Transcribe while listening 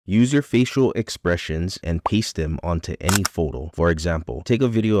Use your facial expressions and paste them onto any photo. For example, take a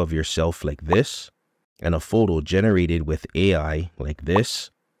video of yourself like this and a photo generated with AI like this.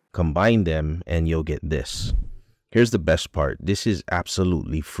 Combine them and you'll get this. Here's the best part. This is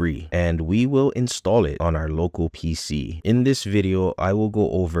absolutely free and we will install it on our local PC. In this video, I will go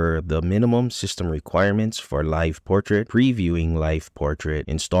over the minimum system requirements for Live Portrait, previewing Live Portrait,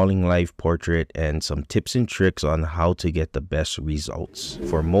 installing Live Portrait, and some tips and tricks on how to get the best results.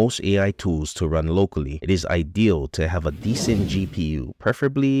 For most AI tools to run locally, it is ideal to have a decent GPU,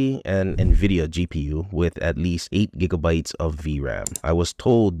 preferably an NVIDIA GPU with at least 8 GB of VRAM. I was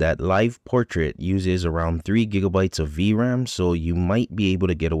told that Live Portrait uses around 3 GB of VRAM, so you might be able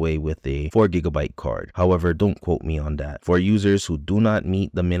to get away with a 4 GB card. However, don't quote me on that. For users who do not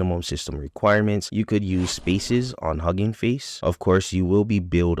meet the minimum system requirements, you could use spaces on Hugging Face. Of course, you will be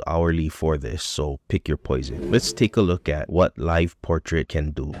billed hourly for this, so pick your poison. Let's take a look at what Live Portrait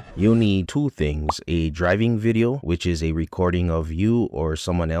can do. You'll need two things: a driving video, which is a recording of you or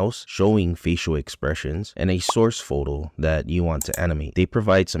someone else showing facial expressions, and a source photo that you want to animate. They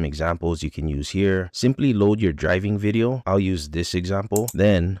provide some examples you can use here. Simply load your driving video. I'll use this example.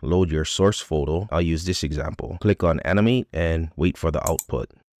 Then load your source photo. I'll use this example. Click on animate and wait for the output.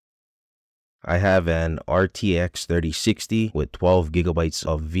 I have an RTX 3060 with 12 GB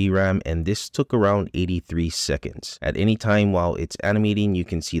of VRAM, and this took around 83 seconds. At any time while it's animating, you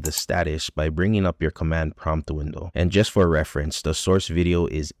can see the status by bringing up your command prompt window. And just for reference, the source video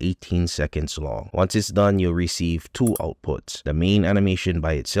is 18 seconds long. Once it's done, you'll receive two outputs: the main animation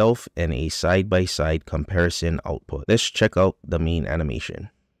by itself and a side-by-side comparison output. Let's check out the main animation.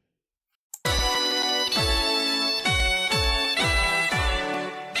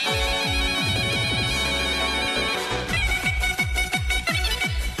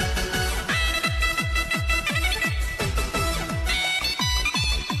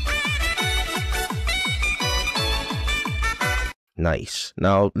 Nice.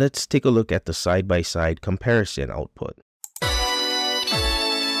 Now let's take a look at the side-by-side comparison output.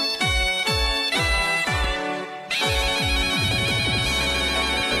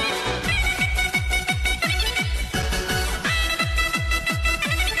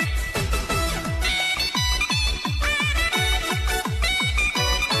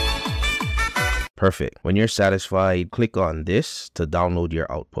 Perfect. When you're satisfied, click on this to download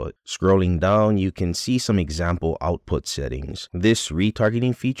your output. Scrolling down, you can see some example output settings. This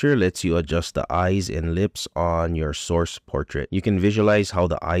retargeting feature lets you adjust the eyes and lips on your source portrait. You can visualize how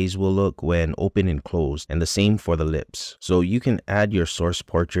the eyes will look when open and closed, and the same for the lips. So you can add your source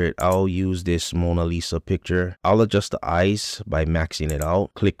portrait. I'll use this Mona Lisa picture. I'll adjust the eyes by maxing it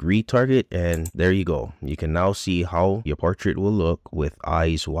out. Click retarget, and there you go. You can now see how your portrait will look with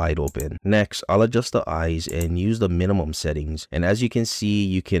eyes wide open. Next, I'll adjust the eyes and use the minimum settings, and as you can see,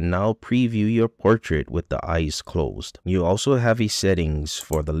 you can now preview your portrait with the eyes closed. You also have a settings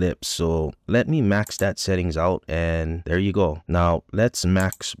for the lips, so let me max that settings out, and there you go. Now let's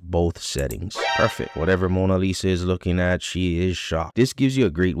max both settings. Perfect. Whatever Mona Lisa is looking at, she is shocked. This gives you a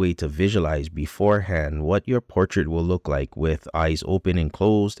great way to visualize beforehand what your portrait will look like with eyes open and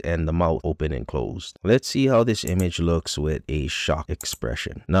closed and the mouth open and closed. Let's see how this image looks with a shocked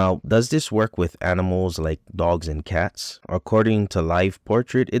expression. Now, does this work with animals like dogs and cats? According to Live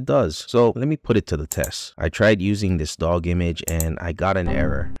Portrait, it does. So let me put it to the test. I tried using this dog image and I got an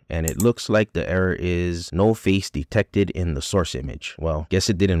error, and it looks like the error is no face detected in the source image. Well, guess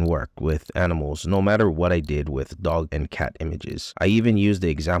it didn't work with animals, no matter what I did with dog and cat images. I even used the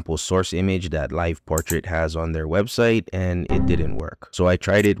example source image that Live Portrait has on their website, and it didn't work. So I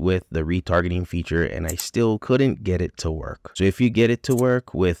tried it with the retargeting feature and I still couldn't get it to work. So if you get it to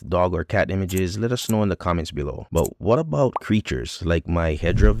work with dog or cat images, let us know in the comments below. But what about creatures like my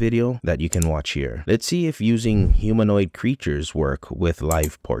Hedra video that you can watch here? Let's see if using humanoid creatures work with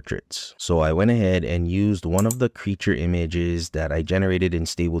Live Portraits. So I went ahead and used one of the creature images that I generated in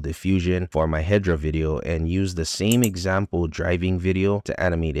Stable Diffusion for my Hedra video and used the same example driving video to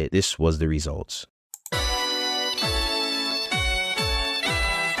animate it. This was the results.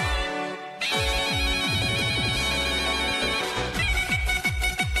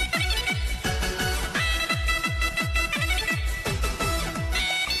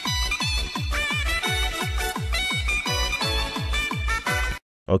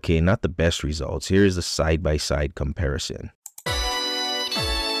 Okay, not the best results. Here is the side-by-side comparison.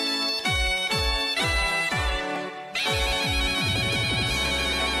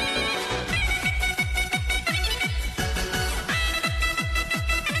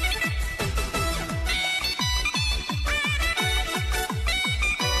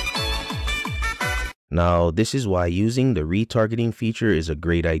 Now, this is why using the retargeting feature is a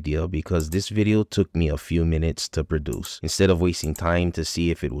great idea, because this video took me a few minutes to produce. Instead of wasting time to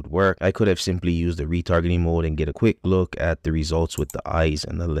see if it would work, I could have simply used the retargeting mode and get a quick look at the results with the eyes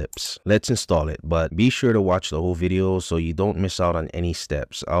and the lips. Let's install it, but be sure to watch the whole video so you don't miss out on any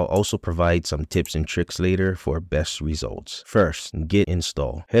steps. I'll also provide some tips and tricks later for best results. First, git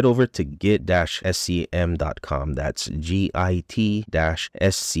install. Head over to git-scm.com. That's git-scm.com.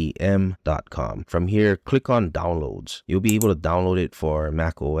 From here, click on downloads. You'll be able to download it for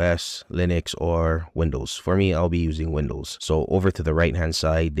Mac OS, Linux, or Windows. For me, I'll be using Windows. So over to the right hand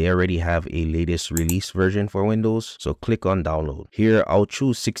side, they already have a latest release version for Windows. So click on download. Here, I'll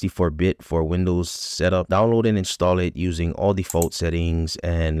choose 64-bit for Windows setup. Download and install it using all default settings,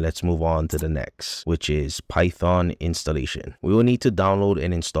 and let's move on to the next, which is Python installation. We will need to download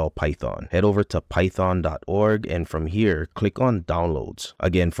and install Python. Head over to python.org, and from here, click on downloads.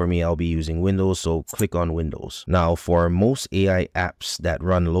 Again, for me, I'll be using Windows, so click on Windows. Now, for most AI apps that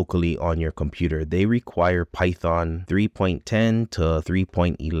run locally on your computer, they require Python 3.10 to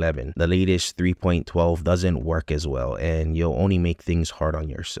 3.11. The latest 3.12 doesn't work as well, and you'll only make things hard on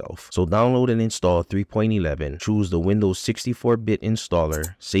yourself. So download and install 3.11, choose the Windows 64-bit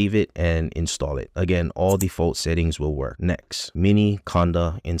installer, save it, and install it. Again, all default settings will work. Next,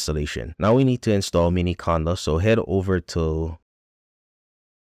 Miniconda installation. Now we need to install Miniconda, so head over to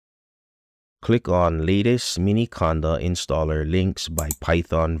click on latest Miniconda installer links by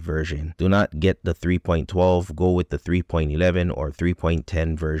Python version. Do not get the 3.12, go with the 3.11 or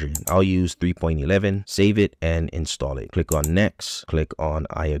 3.10 version. I'll use 3.11, save it and install it. Click on next, click on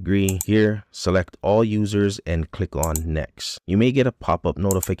I agree. Here, select all users and click on next. You may get a pop-up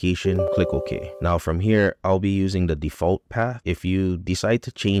notification, click OK. Now from here, I'll be using the default path. If you decide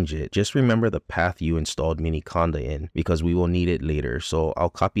to change it, just remember the path you installed Miniconda in, because we will need it later. So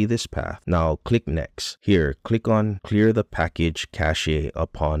I'll copy this path. Now click next. Here, click on clear the package cache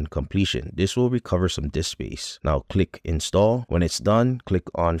upon completion. This will recover some disk space. Now click install. When it's done, click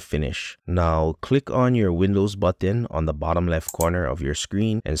on finish. Now click on your Windows button on the bottom left corner of your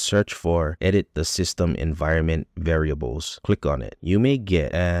screen and search for edit the system environment variables. Click on it. You may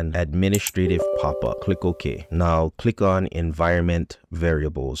get an administrative pop-up. Click OK. Now click on environment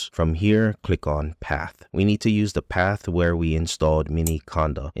variables. From here, click on path. We need to use the path where we installed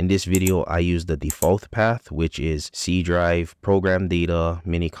Miniconda. In this video, I use the default path, which is C drive, program data,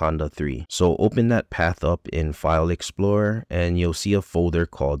 Miniconda 3. So open that path up in File Explorer and you'll see a folder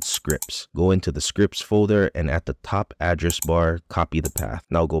called scripts. Go into the scripts folder and at the top address bar, copy the path.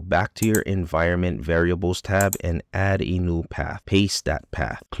 Now go back to your environment variables tab and add a new path. Paste that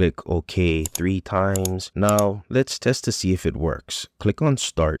path. Click OK 3 times. Now let's test to see if it works. Click on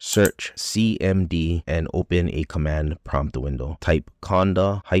start, search CMD and open a command prompt window. Type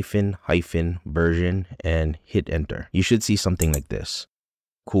conda ---- version and hit enter. You should see something like this.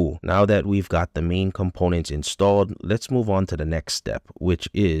 Cool. Now that we've got the main components installed, let's move on to the next step, which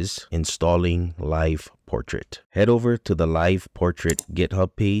is installing Live Portrait. Head over to the Live Portrait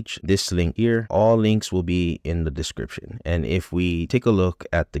GitHub page. This link here, all links will be in the description. And if we take a look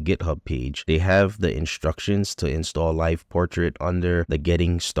at the GitHub page, they have the instructions to install Live Portrait under the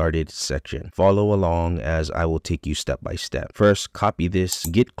Getting Started section. Follow along as I will take you step by step. First, copy this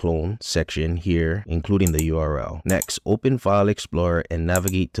git clone section here, including the URL. Next, open File Explorer and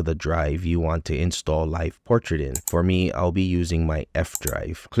navigate to the drive you want to install Live Portrait in. For me, I'll be using my F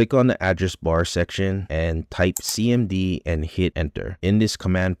drive. Click on the address bar section and type CMD and hit enter. In this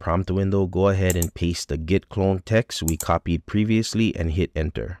command prompt window, go ahead and paste the git clone text we copied previously and hit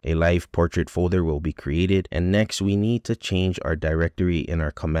enter. A Live Portrait folder will be created, and next we need to change our directory in our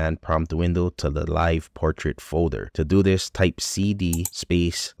command prompt window to the Live Portrait folder. To do this, type cd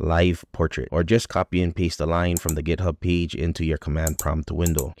space Live Portrait, or just copy and paste a line from the GitHub page into your command prompt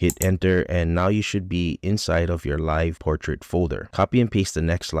window. Hit enter, and now you should be inside of your Live Portrait folder. Copy and paste the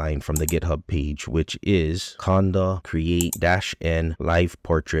next line from the GitHub page, which is conda create -n Live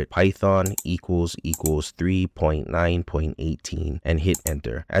Portrait Python equals 3.9.18 and hit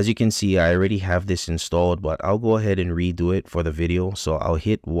enter. As you can see, I already have this installed, but I'll go ahead and redo it for the video. So I'll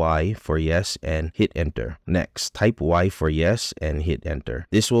hit Y for yes and hit enter. Next, type Y for yes and hit enter.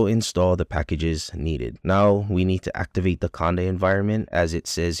 This will install the packages needed. Now we need to activate the Conda environment, as it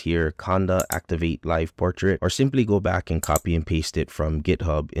says here, Conda activate Live Portrait, or simply go back and copy and paste it from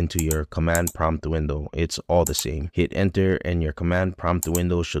GitHub into your command prompt window. It's all the same. Hit enter and your command prompt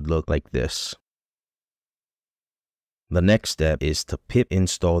window should look like this. The next step is to pip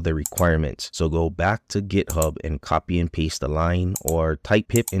install the requirements. So go back to GitHub and copy and paste the line, or type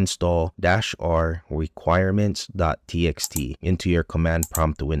pip install -r requirements.txt into your command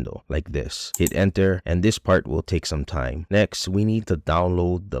prompt window like this. Hit enter, and this part will take some time. Next, we need to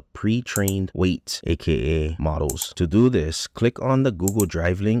download the pre-trained weights, aka models. To do this, click on the Google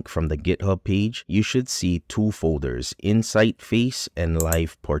Drive link from the GitHub page. You should see two folders, Insight Face and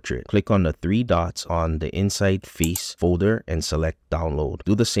Live Portrait. Click on the three dots on the Insight Face folder and select download.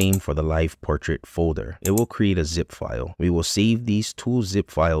 Do the same for the Live Portrait folder. It will create a zip file. We will save these two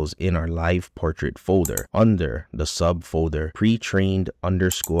zip files in our Live Portrait folder under the subfolder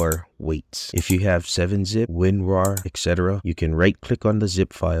pre-trained_weights. If you have 7-zip, WinRAR, etc., you can right click on the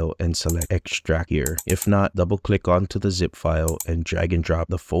zip file and select extract here. If not, double click onto the zip file and drag and drop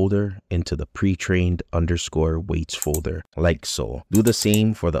the folder into the pre-trained_weights folder, like so. Do the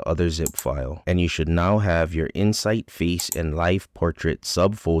same for the other zip file, and you should now have your Insight Face and Live Portrait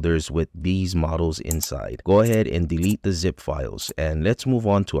subfolders with these models inside. Go ahead and delete the zip files, and let's move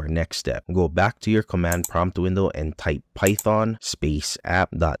on to our next step. Go back to your command prompt window and type python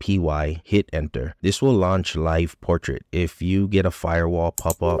app.py, hit enter. This will launch Live Portrait. If you get a firewall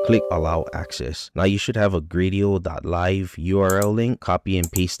pop-up, click allow access. Now you should have a gradio.live URL link. Copy and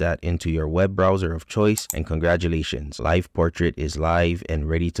paste that into your web browser of choice, and congratulations, Live Portrait is live and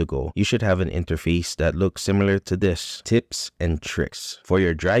ready to go. You should have an interface that looks similar to this. Tips and tricks. For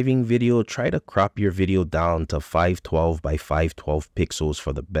your driving video, try to crop your video down to 512 by 512 pixels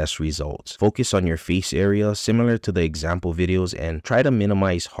for the best results. Focus on your face area similar to the example videos, and try to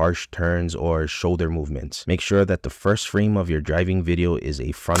minimize harsh turns or shoulder movements. Make sure that the first frame of your driving video is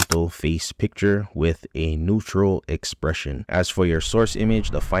a frontal face picture with a neutral expression. As for your source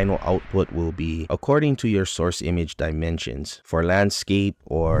image, the final output will be according to your source image dimensions. For landscape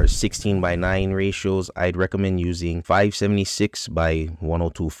or 16:9 ratios, I'd recommend using 576 by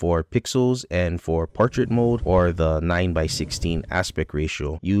 1024 pixels, and for portrait mode or the 9:16 aspect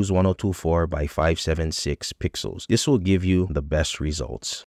ratio, use 1024 by 576 pixels. This will give you the best results.